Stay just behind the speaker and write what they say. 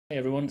Hey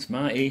everyone, it's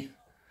Marty.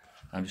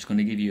 I'm just going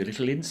to give you a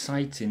little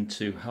insight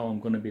into how I'm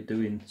going to be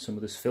doing some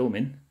of this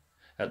filming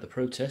at the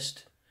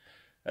protest.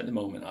 At the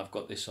moment I've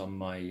got this on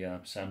my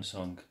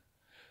Samsung,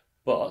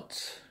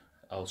 but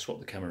I'll swap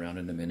the camera around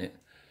in a minute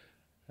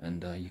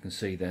and you can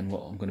see then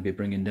what I'm going to be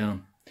bringing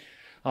down.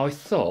 I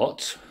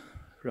thought,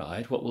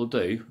 right, what we'll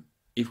do,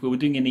 if we were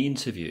doing any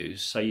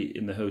interviews, say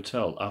in the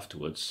hotel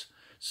afterwards,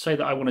 say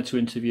that I wanted to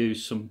interview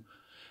some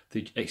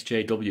the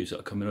XJWs that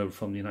are coming over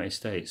from the United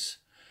States,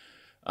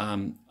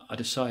 I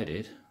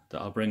decided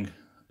that I'll bring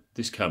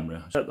this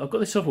camera. I've got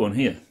this other one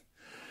here.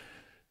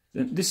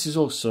 This is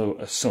also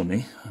a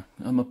Sony.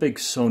 I'm a big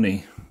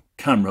Sony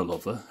camera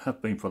lover,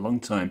 have been for a long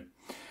time.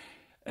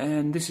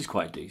 And this is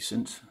quite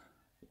decent.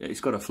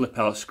 It's got a flip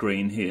out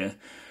screen here,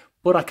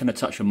 but I can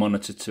attach a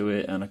monitor to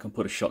it and I can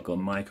put a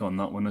shotgun mic on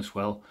that one as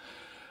well.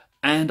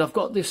 And I've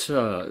got this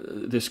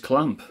this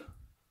clamp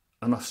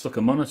and I've stuck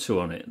a monitor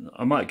on it.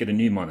 I might get a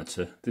new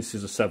monitor. This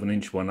is a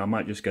 7-inch one. I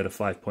might just get a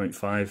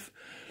 5.5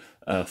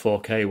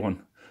 4K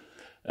one.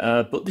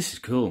 But this is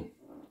cool.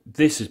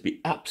 This would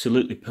be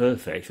absolutely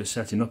perfect for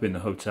setting up in the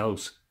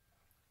hotels.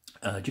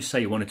 Just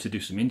say you wanted to do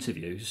some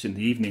interviews in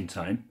the evening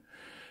time,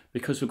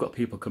 because we've got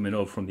people coming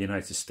over from the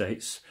United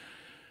States,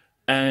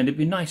 and it'd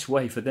be a nice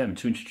way for them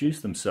to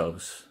introduce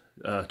themselves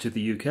to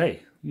the UK.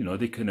 You know,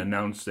 they can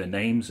announce their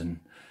names and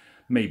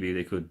maybe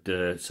they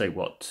could say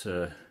what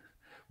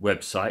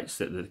websites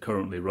that they're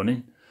currently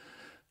running.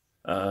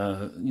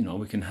 You know,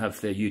 we can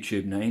have their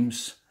YouTube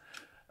names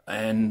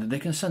and they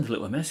can send a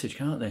little message,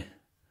 can't they?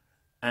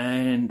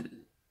 And,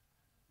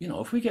 you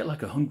know, if we get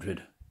like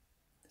 100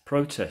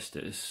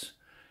 protesters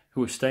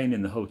who are staying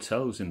in the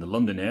hotels in the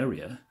London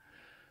area,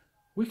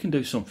 we can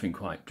do something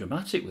quite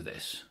dramatic with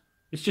this.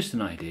 It's just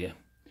an idea.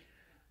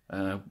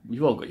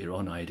 You've all got your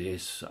own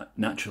ideas,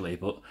 naturally,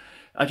 but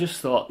I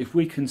just thought if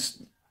we can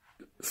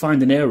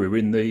find an area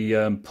in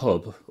the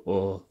pub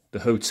or the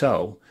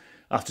hotel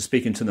after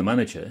speaking to the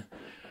manager,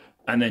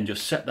 and then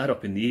just set that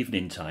up in the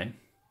evening time,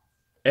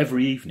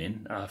 every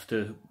evening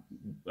after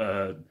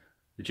the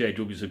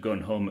JWs have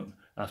gone home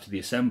after the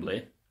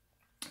assembly,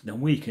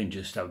 then we can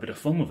just have a bit of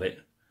fun with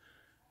it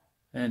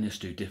and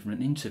just do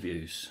different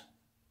interviews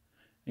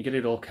and get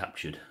it all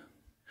captured.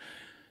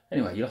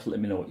 Anyway, you'll have to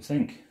let me know what you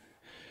think.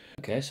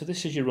 Okay, so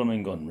this is your run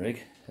and gun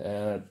rig.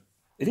 It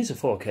is a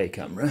 4K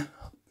camera.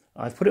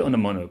 I've put it on a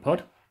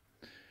monopod.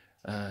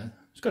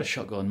 It's got a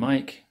shotgun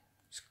mic.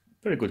 It's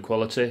very good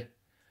quality.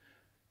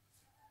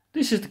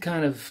 This is the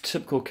kind of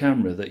typical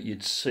camera that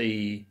you'd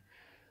see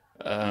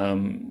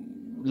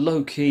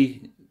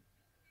low-key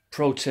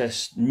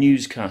protest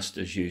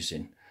newscasters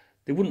using.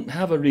 They wouldn't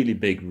have a really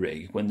big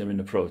rig when they're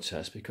in a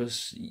protest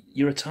because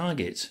you're a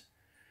target.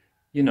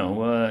 You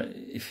know,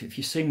 if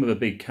you see them with a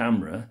big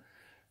camera,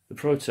 the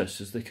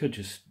protesters, they could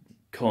just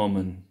come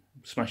and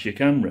smash your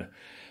camera.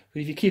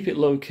 But if you keep it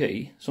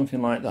low-key,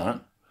 something like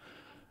that,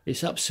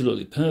 it's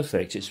absolutely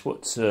perfect. It's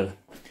what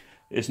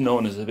is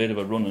known as a bit of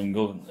a run and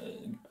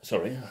gun,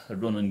 a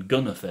run and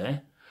gun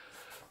affair.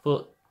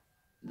 But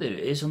there it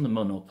is on the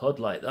monopod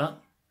like that.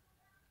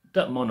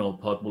 That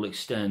monopod will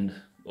extend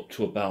up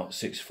to about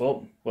 6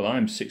 foot. Well,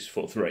 I'm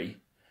 6'3",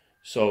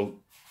 so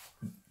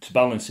to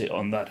balance it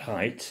on that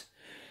height.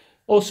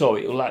 Also,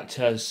 it will act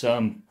as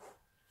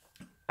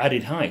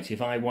added height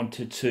if I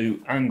wanted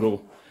to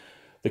angle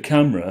the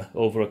camera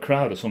over a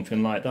crowd or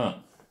something like that.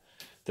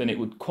 Then it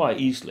would quite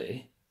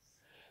easily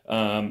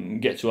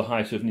get to a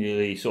height of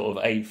nearly sort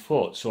of 8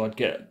 foot, so I'd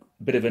get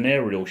a bit of an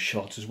aerial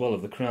shot as well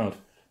of the crowd.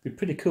 It'd be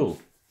pretty cool.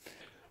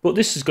 But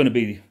this is going to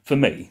be, for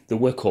me, the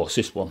workhorse,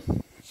 this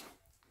one.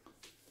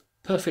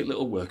 Perfect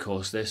little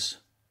workhorse, this.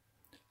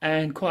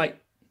 And quite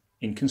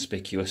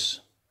inconspicuous.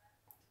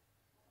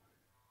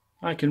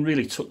 I can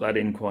really tuck that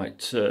in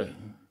quite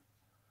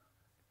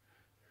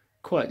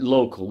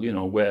local, you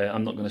know, where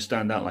I'm not going to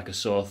stand out like a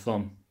sore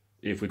thumb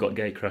if we got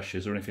gate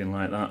crashes or anything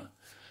like that,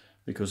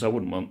 because I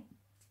wouldn't want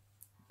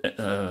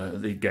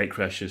the gate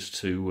crashes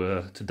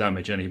to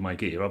damage any of my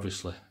gear,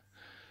 obviously.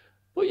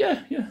 But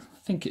yeah, I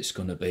think it's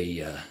going to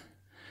be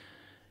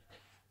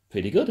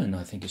pretty good, and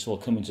I think it's all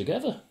coming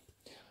together.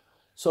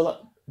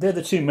 So they're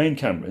the two main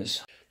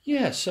cameras.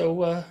 Yeah,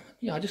 so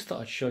yeah, I just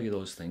thought I'd show you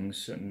those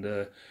things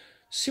and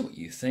see what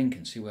you think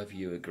and see whether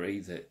you agree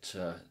that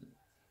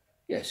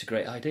yeah, it's a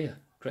great idea.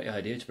 Great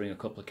idea to bring a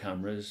couple of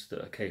cameras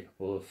that are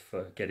capable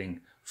of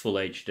getting full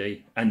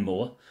HD and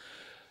more.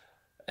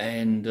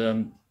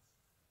 And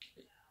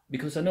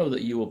because I know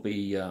that you will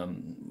be, a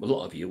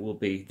lot of you will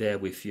be there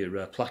with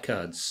your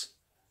placards,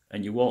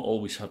 and you won't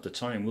always have the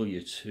time, will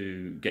you,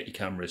 to get your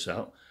cameras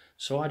out.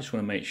 So I just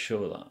want to make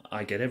sure that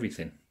I get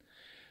everything.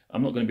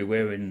 I'm not going to be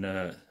wearing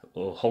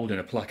or holding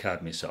a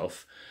placard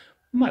myself.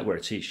 I might wear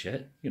a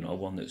t-shirt, you know,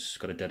 one that's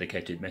got a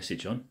dedicated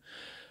message on,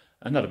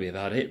 and that'll be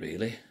about it,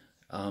 really.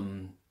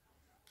 I'm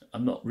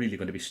not really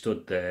going to be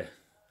stood there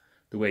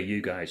the way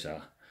you guys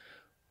are,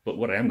 but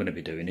what I am going to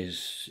be doing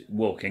is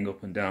walking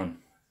up and down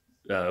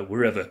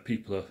wherever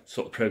people are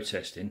sort of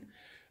protesting.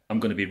 I'm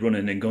going to be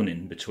running and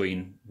gunning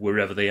between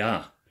wherever they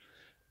are,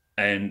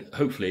 and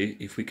hopefully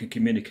if we can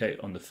communicate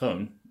on the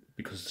phone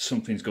because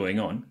something's going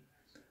on,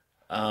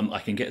 I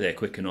can get there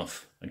quick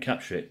enough and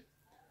capture it,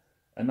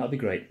 and that'll be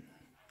great.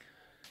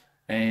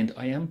 And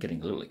I am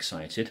getting a little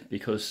excited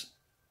because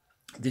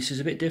this is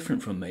a bit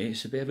different from me.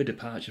 It's a bit of a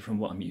departure from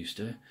what I'm used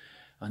to.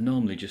 I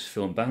normally just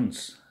film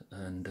bands,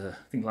 and I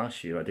think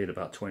last year I did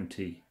about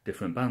 20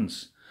 different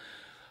bands.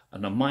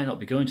 And I might not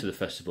be going to the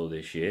festival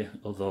this year,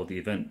 although the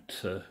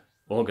event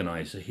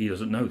organiser, he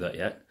doesn't know that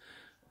yet,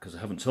 because I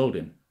haven't told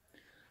him.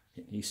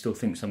 He still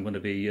thinks I'm going to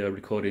be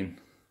recording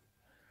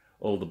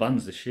all the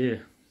bands this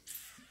year.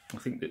 I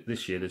think that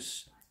this year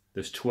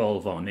there's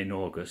 12 on in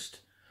August,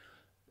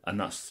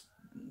 and it's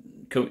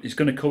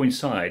going to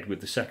coincide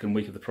with the second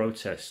week of the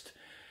protest,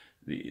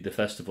 the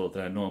festival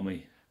that I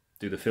normally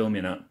do the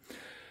filming at.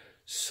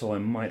 So I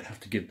might have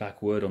to give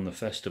back word on the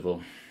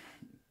festival.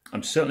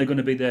 I'm certainly going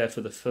to be there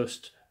for the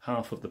first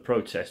half of the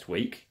protest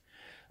week.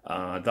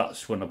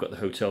 That's when I've got the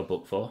hotel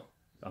booked for.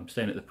 I'm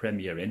staying at the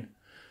Premier Inn.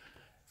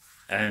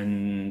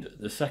 And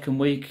the second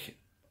week,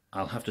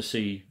 I'll have to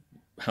see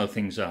how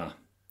things are.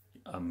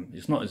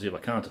 It's not as if I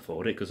can't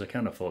afford it, because I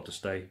can afford to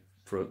stay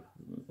for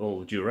all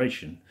the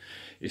duration.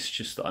 It's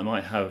just that I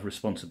might have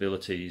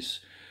responsibilities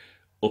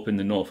up in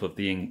the north of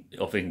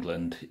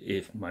England.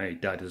 If my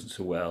dad isn't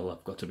so well,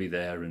 I've got to be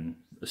there and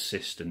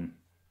assist, and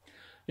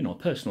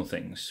personal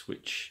things,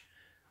 which,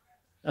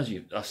 as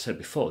I said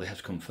before, they have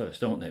to come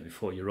first, don't they,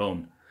 before your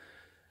own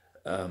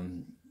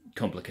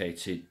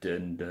complicated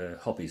and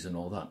hobbies and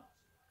all that.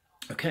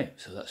 Okay,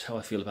 so that's how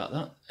I feel about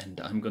that,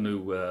 and I'm going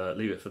to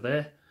leave it for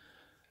there.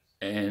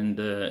 And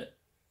I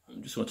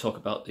just want to talk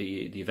about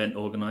the event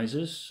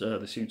organisers.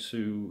 They seem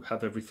to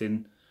have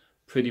everything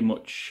pretty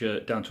much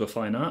down to a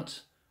fine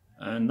art,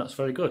 and that's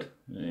very good.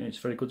 It's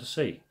very good to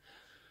see.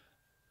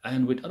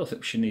 And I don't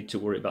think we should need to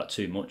worry about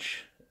too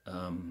much.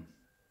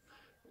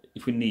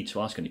 If we need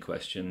to ask any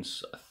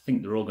questions, I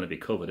think they're all going to be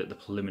covered at the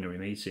preliminary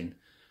meeting.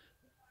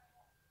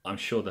 I'm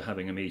sure they're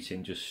having a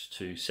meeting just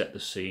to set the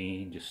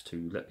scene, just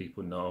to let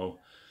people know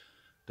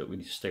that we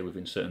need to stay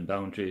within certain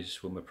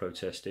boundaries when we're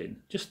protesting,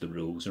 just the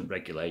rules and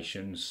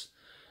regulations,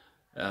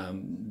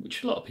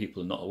 which a lot of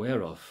people are not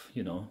aware of.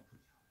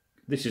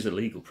 This is a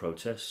legal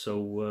protest,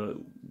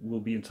 so we'll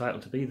be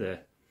entitled to be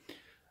there.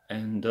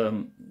 And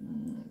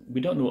we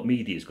don't know what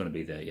media is going to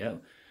be there yet,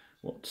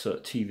 what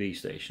TV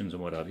stations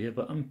and what have you,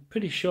 but I'm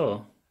pretty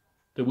sure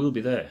they will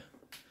be there.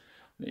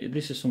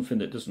 This is something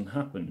that doesn't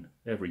happen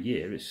every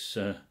year. It's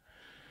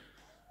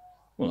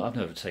well, I've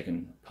never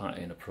taken part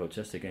in a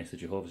protest against the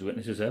Jehovah's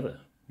Witnesses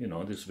ever.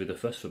 This will be the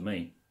first for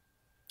me.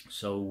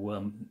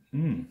 So,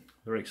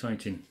 very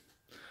exciting.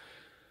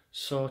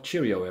 So,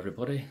 cheerio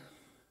everybody.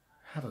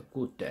 Have a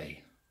good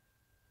day.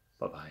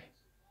 Bye-bye.